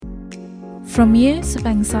From years of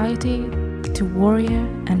anxiety to warrior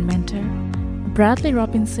and mentor, Bradley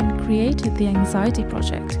Robinson created the Anxiety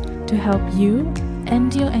Project to help you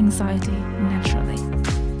end your anxiety naturally.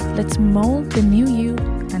 Let's mold the new you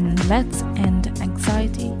and let's end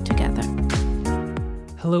anxiety together.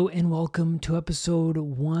 Hello and welcome to episode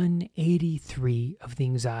 183 of the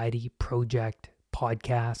Anxiety Project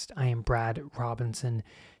podcast. I am Brad Robinson.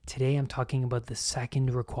 Today I'm talking about the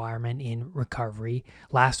second requirement in recovery.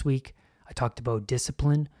 Last week I talked about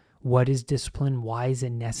discipline. What is discipline? Why is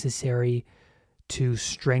it necessary to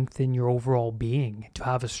strengthen your overall being, to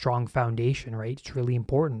have a strong foundation, right? It's really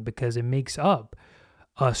important because it makes up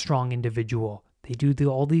a strong individual. They do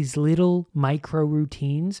all these little micro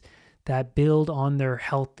routines that build on their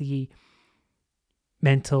healthy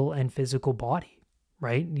mental and physical body,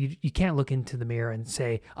 right? You can't look into the mirror and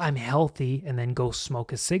say, I'm healthy, and then go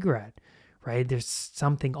smoke a cigarette, right? There's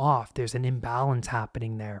something off. There's an imbalance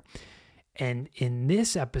happening there. And in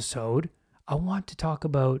this episode, I want to talk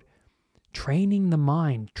about training the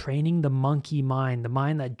mind, training the monkey mind, the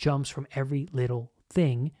mind that jumps from every little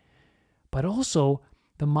thing, but also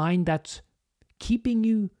the mind that's keeping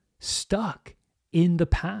you stuck in the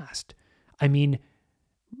past. I mean,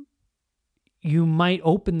 you might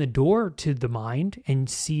open the door to the mind and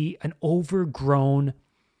see an overgrown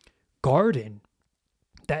garden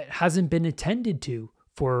that hasn't been attended to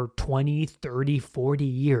for 20, 30, 40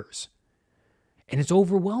 years. And it's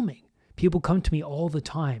overwhelming. People come to me all the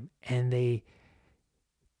time and they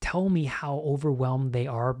tell me how overwhelmed they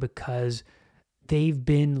are because they've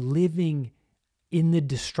been living in the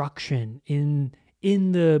destruction, in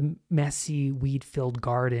the messy, weed-filled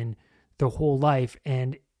garden their whole life,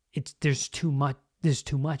 and there's too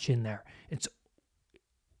much in there. It's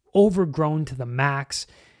overgrown to the max,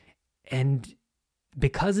 and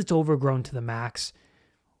because it's overgrown to the max,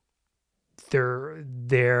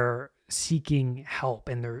 they're seeking help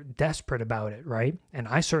and they're desperate about it, right? And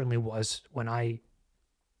I certainly was when I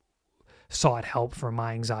sought help for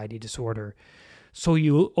my anxiety disorder. So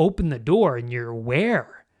you open the door and you're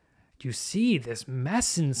aware. You see this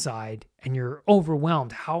mess inside and you're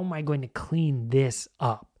overwhelmed. How am I going to clean this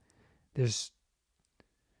up? There's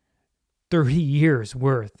 30 years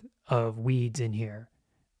worth of weeds in here.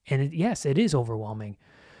 And yes, it is overwhelming.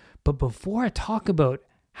 But before I talk about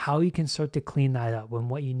how you can start to clean that up and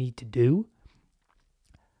what you need to do,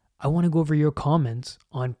 I want to go over your comments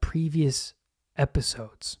on previous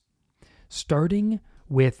episodes. Starting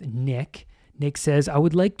with Nick. Nick says, I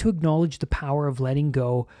would like to acknowledge the power of letting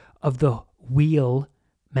go of the wheel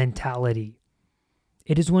mentality.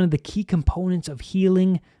 It is one of the key components of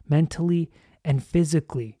healing mentally and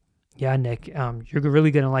physically. Yeah, Nick, you're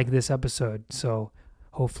really going to like this episode, so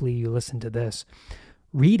hopefully you listen to this.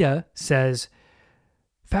 Rita says,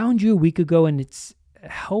 found you a week ago and it's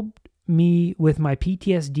helped me with my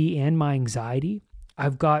PTSD and my anxiety.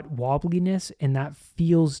 I've got wobbliness and that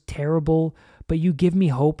feels terrible, but you give me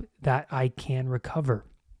hope that I can recover.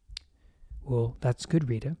 Well, that's good,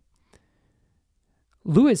 Rita.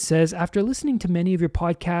 Lewis says, after listening to many of your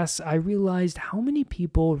podcasts, I realized how many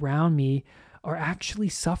people around me are actually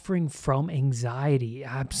suffering from anxiety.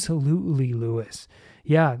 Absolutely, Lewis.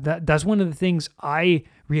 Yeah, that's one of the things I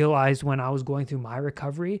realized when I was going through my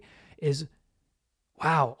recovery is,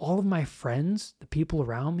 wow, all of my friends, the people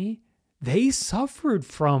around me, they suffered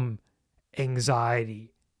from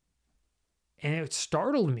anxiety. And it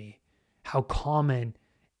startled me how common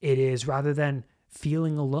it is. Rather than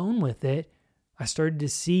feeling alone with it, I started to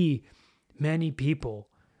see many people,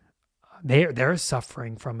 they're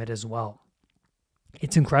suffering from it as well.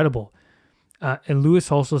 It's incredible. And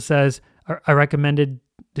Lewis also says, I recommended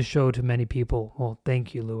the show to many people. Well,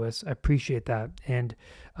 thank you, Lewis. I appreciate that. And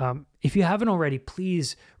if you haven't already,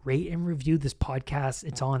 please rate and review this podcast.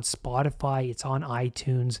 It's on Spotify. It's on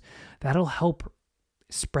iTunes. That'll help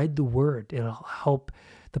spread the word. It'll help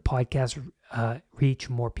the podcast reach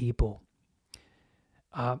more people.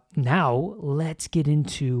 Now, let's get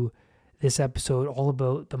into this episode all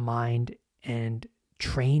about the mind and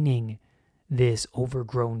training this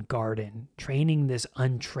overgrown garden, training this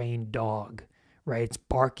untrained dog, right? It's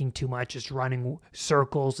barking too much. It's running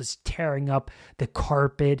circles. It's tearing up the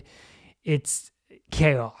carpet. It's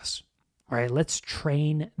chaos, right? Let's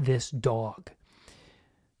train this dog.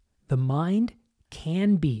 The mind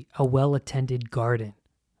can be a well-attended garden,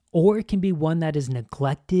 or it can be one that is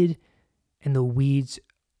neglected and the weeds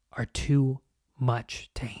are too much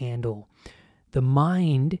to handle. The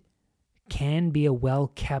mind can be a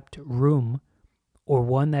well-kept room or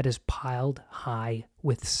one that is piled high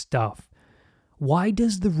with stuff. Why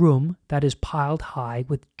does the room that is piled high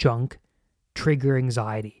with junk trigger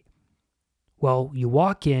anxiety? Well, you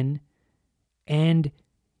walk in and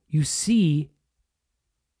you see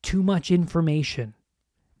too much information.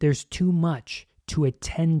 There's too much to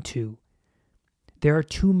attend to. There are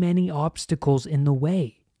too many obstacles in the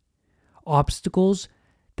way. Obstacles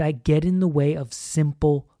that get in the way of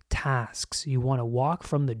simple tasks. You want to walk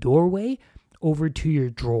from the doorway over to your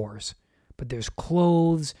drawers, but there's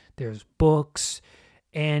clothes, there's books,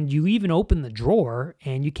 and you even open the drawer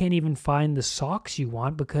and you can't even find the socks you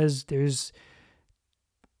want because there's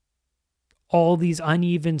all these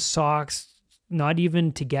uneven socks, not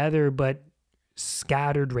even together, but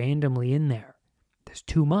scattered randomly in there. There's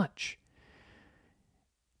too much.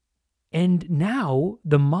 And now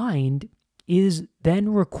the mind is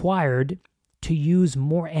then required to use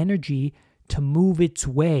more energy to move its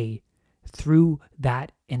way through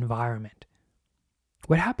that environment.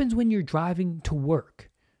 What happens when you're driving to work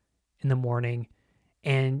in the morning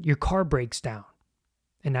and your car breaks down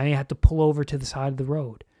and now you have to pull over to the side of the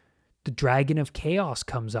road? The dragon of chaos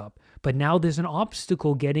comes up, but now there's an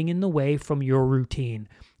obstacle getting in the way from your routine.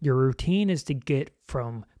 Your routine is to get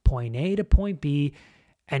from point A to point B,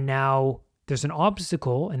 and now there's an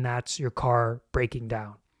obstacle, and that's your car breaking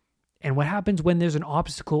down. And what happens when there's an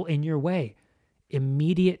obstacle in your way?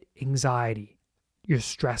 Immediate anxiety. Your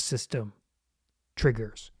stress system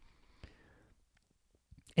triggers.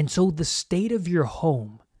 And so the state of your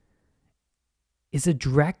home is a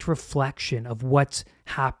direct reflection of what's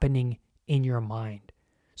happening in your mind.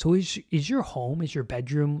 So is your home, is your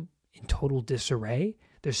bedroom in total disarray?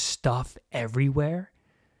 There's stuff everywhere.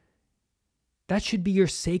 That should be your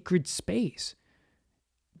sacred space.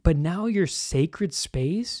 But now your sacred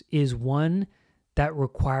space is one that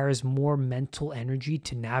requires more mental energy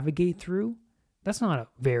to navigate through. That's not a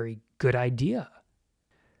very good idea.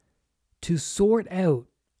 To sort out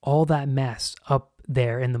all that mess up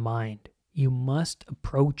there in the mind, you must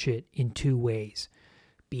approach it in two ways: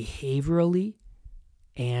 behaviorally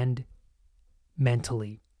and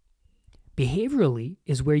mentally. Behaviorally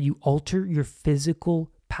is where you alter your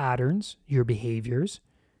physical patterns, your behaviors,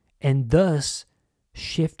 and thus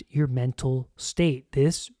shift your mental state.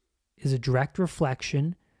 This is a direct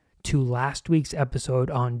reflection to last week's episode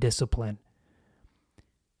on discipline.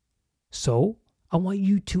 So, I want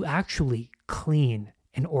you to actually clean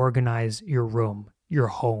and organize your room, your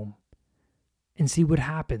home, and see what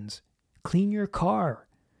happens. Clean your car.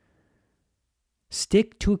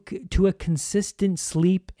 Stick to a consistent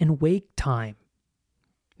sleep and wake time.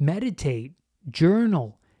 Meditate,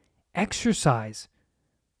 journal, exercise.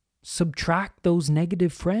 Subtract those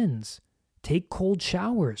negative friends. Take cold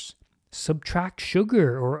showers. Subtract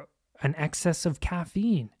sugar or an excess of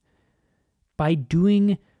caffeine. By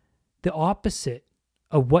doing the opposite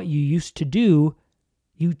of what you used to do,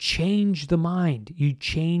 you change the mind. You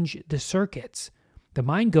change the circuits. The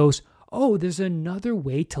mind goes, oh, there's another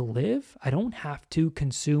way to live. I don't have to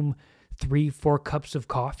consume 3-4 cups of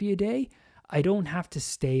coffee a day. I don't have to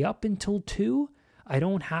stay up until 2. I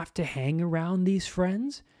don't have to hang around these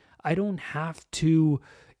friends. I don't have to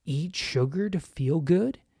eat sugar to feel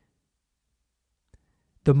good.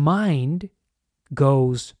 The mind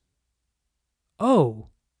goes, oh,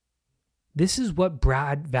 this is what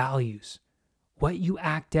Brad values. What you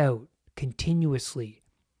act out continuously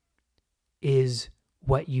is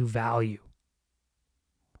what you value.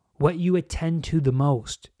 What you attend to the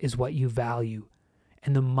most is what you value.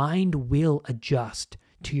 And the mind will adjust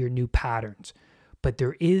to your new patterns. But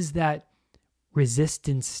there is that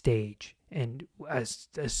resistance stage. And as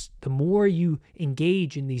the more you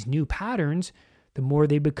engage in these new patterns, the more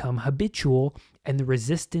they become habitual and the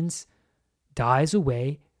resistance dies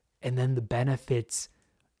away, and then the benefits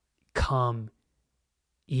come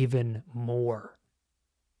even more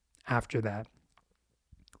after that.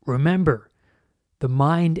 Remember, the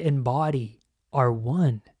mind and body are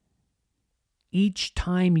one. Each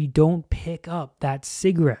time you don't pick up that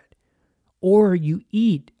cigarette or you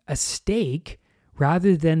eat a steak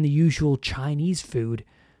rather than the usual Chinese food,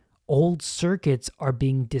 old circuits are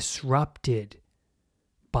being disrupted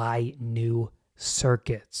by new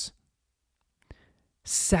circuits.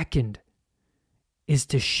 Second is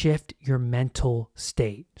to shift your mental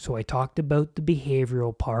state. So I talked about the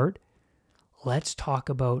behavioral part. Let's talk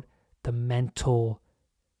about the mental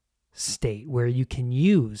state where you can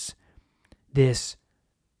use this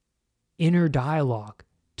inner dialogue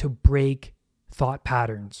to break thought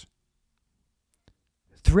patterns.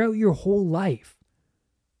 Throughout your whole life,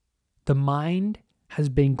 the mind has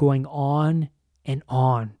been going on and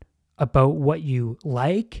on about what you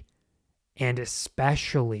like and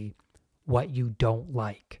especially what you don't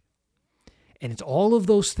like. And it's all of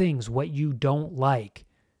those things, what you don't like,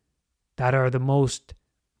 that are the most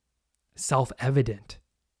self-evident,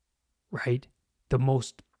 right? the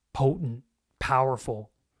most potent,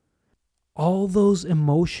 powerful. All those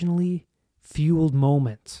emotionally fueled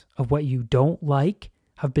moments of what you don't like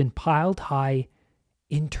have been piled high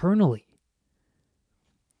internally.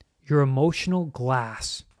 Your emotional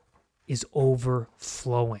glass is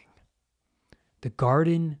overflowing. The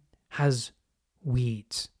garden has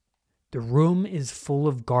weeds. The room is full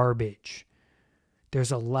of garbage.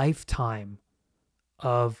 There's a lifetime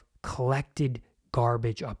of collected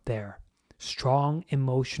garbage up there. Strong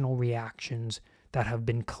emotional reactions that have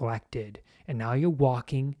been collected. And now you're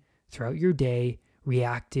walking throughout your day,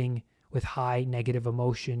 reacting with high negative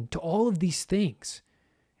emotion to all of these things.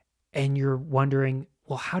 And you're wondering,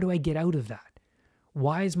 well, how do I get out of that?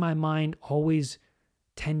 Why is my mind always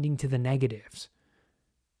tending to the negatives?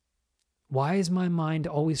 Why is my mind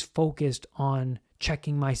always focused on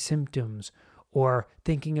checking my symptoms or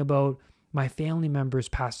thinking about my family members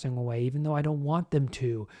passing away, even though I don't want them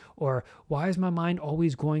to? Or why is my mind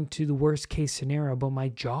always going to the worst case scenario about my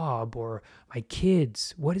job or my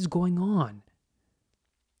kids? What is going on?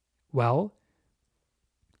 Well,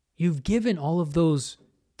 you've given all of those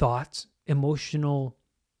thoughts, emotional,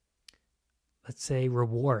 let's say,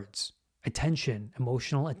 rewards, attention,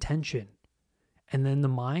 emotional attention. And then the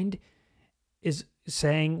mind is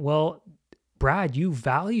saying, well, Brad, you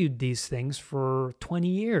valued these things for 20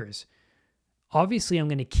 years. Obviously, I'm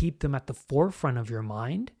going to keep them at the forefront of your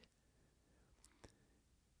mind.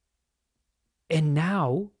 And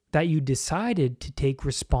now that you decided to take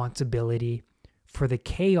responsibility for the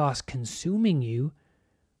chaos consuming you,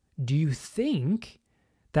 do you think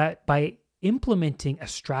that by implementing a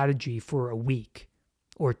strategy for a week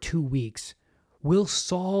or 2 weeks will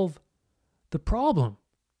solve the problem?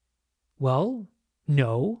 Well,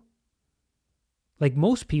 no. Like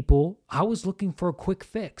most people, I was looking for a quick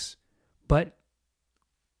fix. But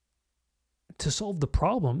to solve the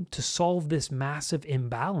problem, to solve this massive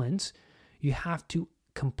imbalance, you have to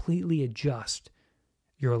completely adjust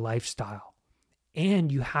your lifestyle.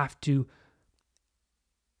 And you have to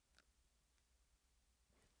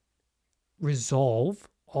resolve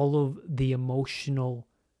all of the emotional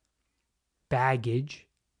baggage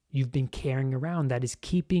you've been carrying around that is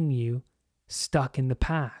keeping you stuck in the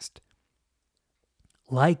past.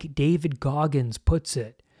 Like David Goggins puts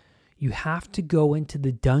it, you have to go into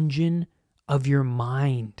the dungeon of your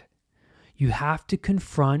mind. You have to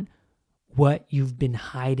confront what you've been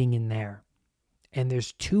hiding in there. And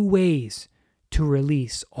there's 2 ways to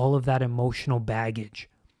release all of that emotional baggage.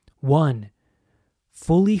 1,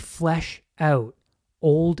 fully flesh out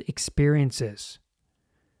old experiences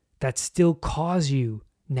that still cause you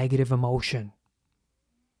negative emotion.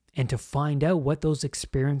 And to find out what those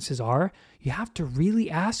experiences are, you have to really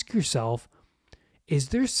ask yourself, is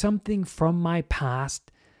there something from my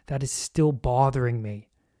past that is still bothering me?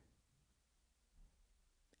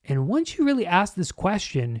 And once you really ask this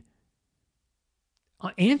question,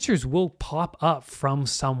 answers will pop up from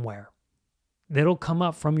somewhere. That'll come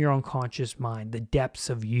up from your unconscious mind, the depths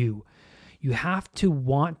of you. You have to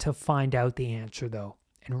want to find out the answer though,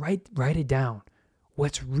 and write it down.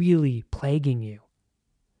 What's really plaguing you?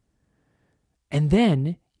 And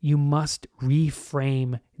then you must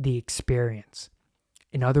reframe the experience.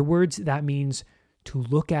 In other words, that means to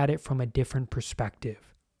look at it from a different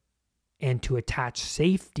perspective and to attach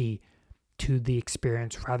safety to the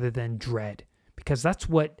experience rather than dread, because that's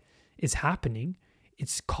what is happening.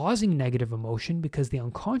 It's causing negative emotion because the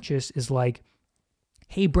unconscious is like,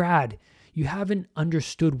 hey, Brad, you haven't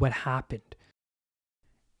understood what happened.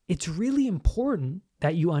 It's really important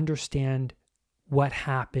that you understand what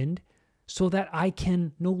happened so that I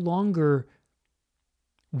can no longer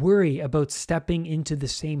worry about stepping into the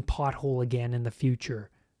same pothole again in the future.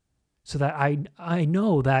 So that I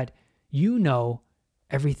know that you know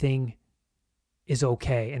everything is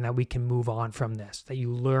okay and that we can move on from this, that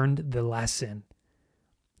you learned the lesson.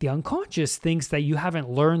 The unconscious thinks that you haven't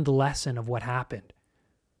learned the lesson of what happened.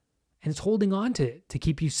 And it's holding on to it to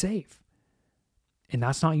keep you safe. And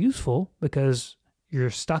that's not useful because you're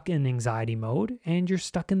stuck in anxiety mode and you're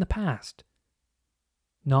stuck in the past.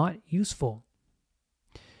 Not useful.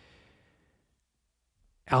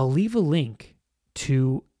 I'll leave a link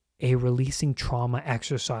to a releasing trauma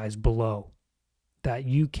exercise below that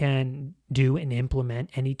you can do and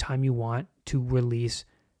implement anytime you want to release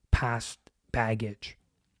past baggage.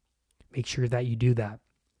 Make sure that you do that.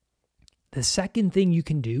 The second thing you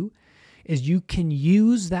can do is you can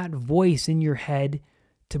use that voice in your head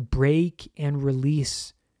to break and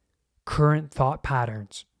release current thought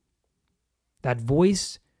patterns. That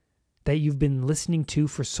voice that you've been listening to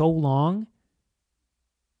for so long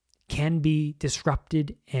can be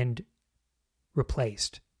disrupted and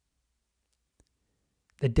replaced.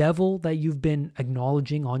 The devil that you've been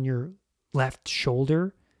acknowledging on your left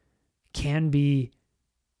shoulder can be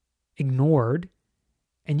ignored,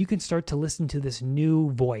 and you can start to listen to this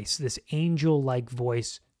new voice, this angel-like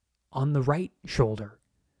voice on the right shoulder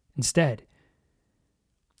instead.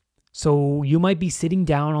 So you might be sitting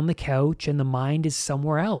down on the couch and the mind is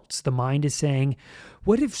somewhere else. The mind is saying,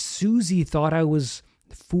 what if Susie thought I was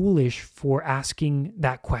foolish for asking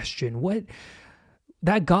that question?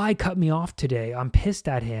 That guy cut me off today. I'm pissed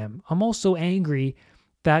at him. I'm also angry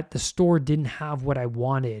that the store didn't have what I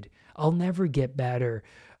wanted. I'll never get better.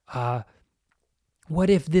 What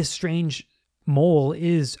if this strange mole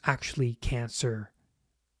is actually cancer?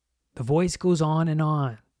 The voice goes on and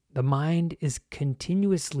on. The mind is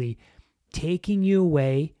continuously taking you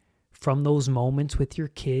away from those moments with your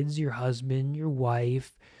kids, your husband, your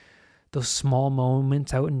wife, those small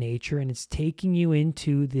moments out in nature, and it's taking you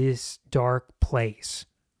into this dark place.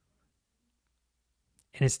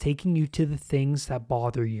 And it's taking you to the things that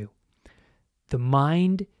bother you. The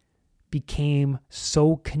mind became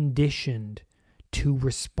so conditioned to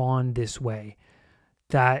respond this way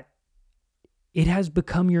that it has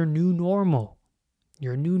become your new normal.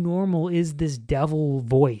 Your new normal is this devil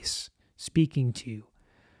voice speaking to you.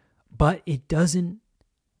 But it doesn't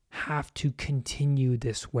have to continue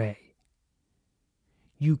this way.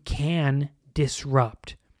 You can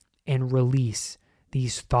disrupt and release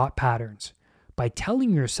these thought patterns by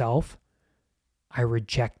telling yourself, I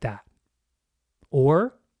reject that.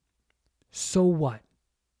 Or, so what?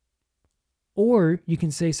 Or you can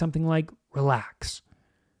say something like, relax.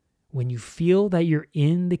 When you feel that you're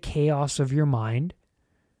in the chaos of your mind,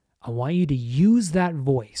 I want you to use that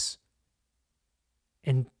voice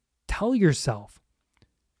and tell yourself,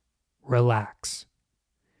 relax.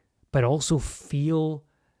 But also feel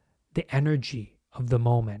the energy of the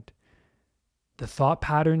moment. The thought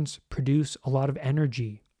patterns produce a lot of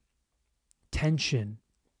energy, tension.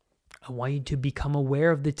 I want you to become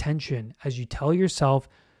aware of the tension as you tell yourself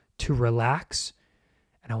to relax,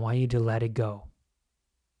 and I want you to let it go.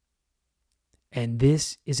 And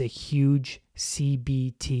this is a huge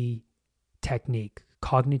CBT technique,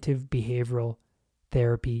 cognitive behavioral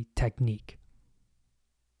therapy technique.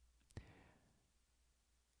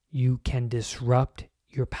 You can disrupt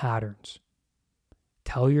your patterns.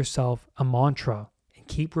 Tell yourself a mantra and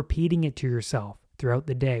keep repeating it to yourself throughout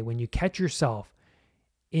the day. When you catch yourself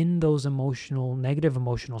in those negative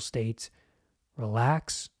emotional states,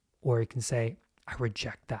 relax, or you can say, I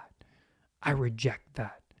reject that. I reject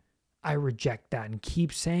that. I reject that, and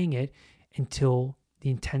keep saying it until the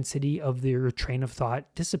intensity of your train of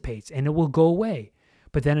thought dissipates, and it will go away.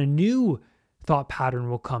 But then a new thought pattern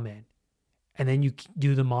will come in, and then you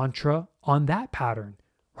do the mantra on that pattern.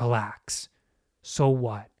 Relax. So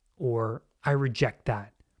what? Or I reject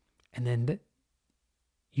that. And then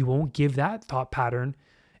you won't give that thought pattern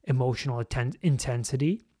emotional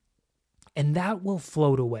intensity, and that will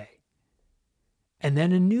float away. And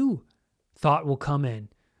then a new thought will come in.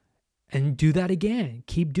 And do that again.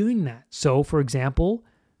 Keep doing that. So, for example,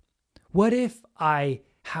 what if I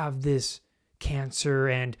have this cancer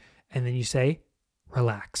and then you say,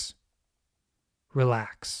 relax,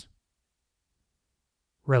 relax,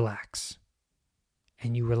 relax.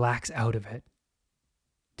 And you relax out of it.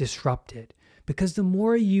 Disrupt it. Because the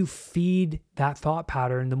more you feed that thought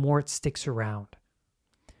pattern, the more it sticks around.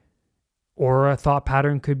 Or a thought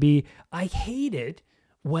pattern could be, I hate it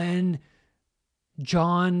when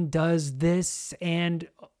John does this, and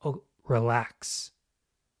relax.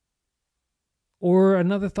 Or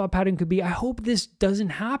another thought pattern could be, I hope this doesn't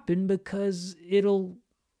happen because it'll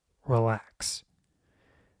relax.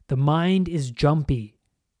 The mind is jumpy,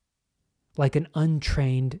 like an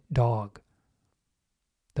untrained dog.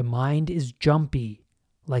 The mind is jumpy,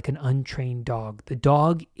 like an untrained dog. The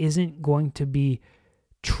dog isn't going to be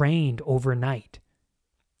trained overnight.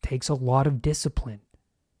 It takes a lot of discipline.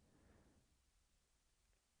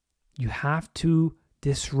 You have to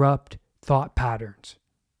disrupt thought patterns.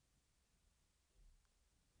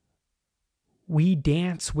 We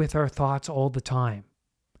dance with our thoughts all the time.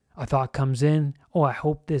 A thought comes in, oh, I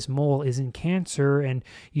hope this mole isn't cancer, and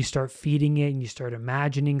you start feeding it and you start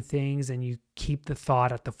imagining things and you keep the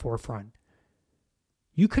thought at the forefront.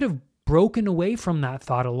 You could have broken away from that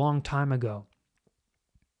thought a long time ago.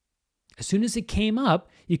 As soon as it came up,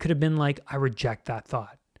 you could have been like, I reject that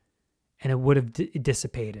thought, and it would have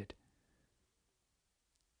dissipated.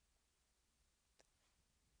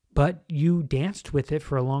 But you danced with it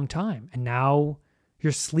for a long time, and now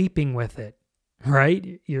you're sleeping with it,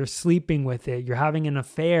 right? You're sleeping with it. You're having an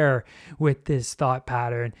affair with this thought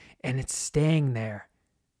pattern, and it's staying there.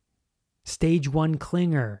 Stage 1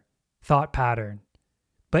 clinger thought pattern.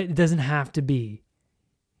 But it doesn't have to be.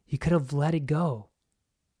 You could have let it go.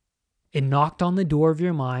 It knocked on the door of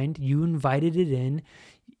your mind. You invited it in.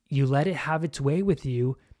 You let it have its way with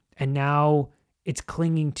you. And now it's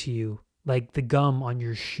clinging to you like the gum on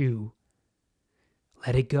your shoe.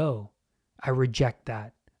 Let it go. I reject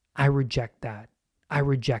that. I reject that. I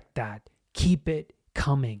reject that. Keep it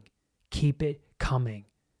coming. Keep it coming.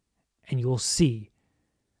 And you'll see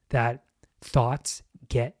that thoughts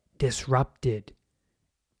get disrupted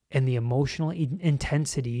and the emotional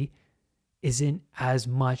intensity isn't as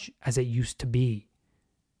much as it used to be.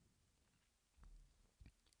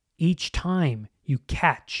 Each time you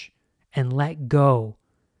catch and let go,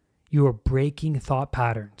 you are breaking thought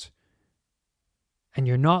patterns. And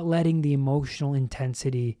you're not letting the emotional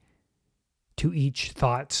intensity to each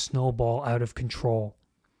thought snowball out of control.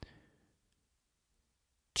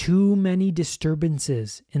 Too many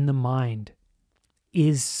disturbances in the mind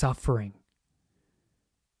is suffering.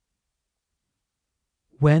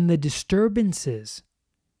 When the disturbances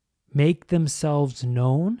make themselves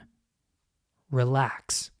known,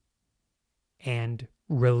 relax and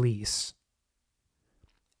release.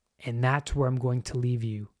 And that's where I'm going to leave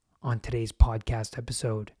you on today's podcast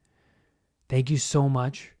episode. Thank you so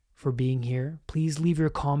much for being here. Please leave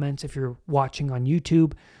your comments if you're watching on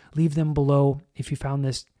YouTube. Leave them below if you found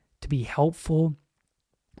this to be helpful.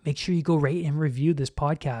 Make sure you go rate and review this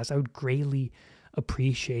podcast. I would greatly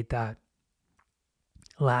appreciate that.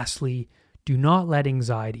 Lastly, do not let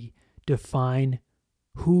anxiety define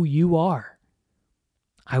who you are.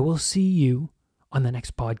 I will see you on the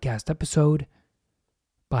next podcast episode.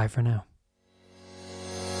 Bye for now.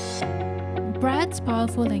 Brad's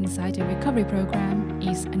Powerful Anxiety Recovery Program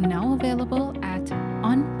is now available at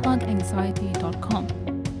unpluganxiety.com.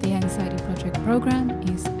 The Anxiety Project program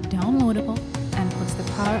is downloadable and puts the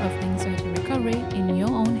power of anxiety recovery in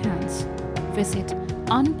your own hands. Visit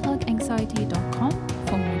unpluganxiety.com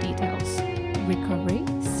for more details. Recovery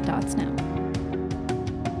starts now.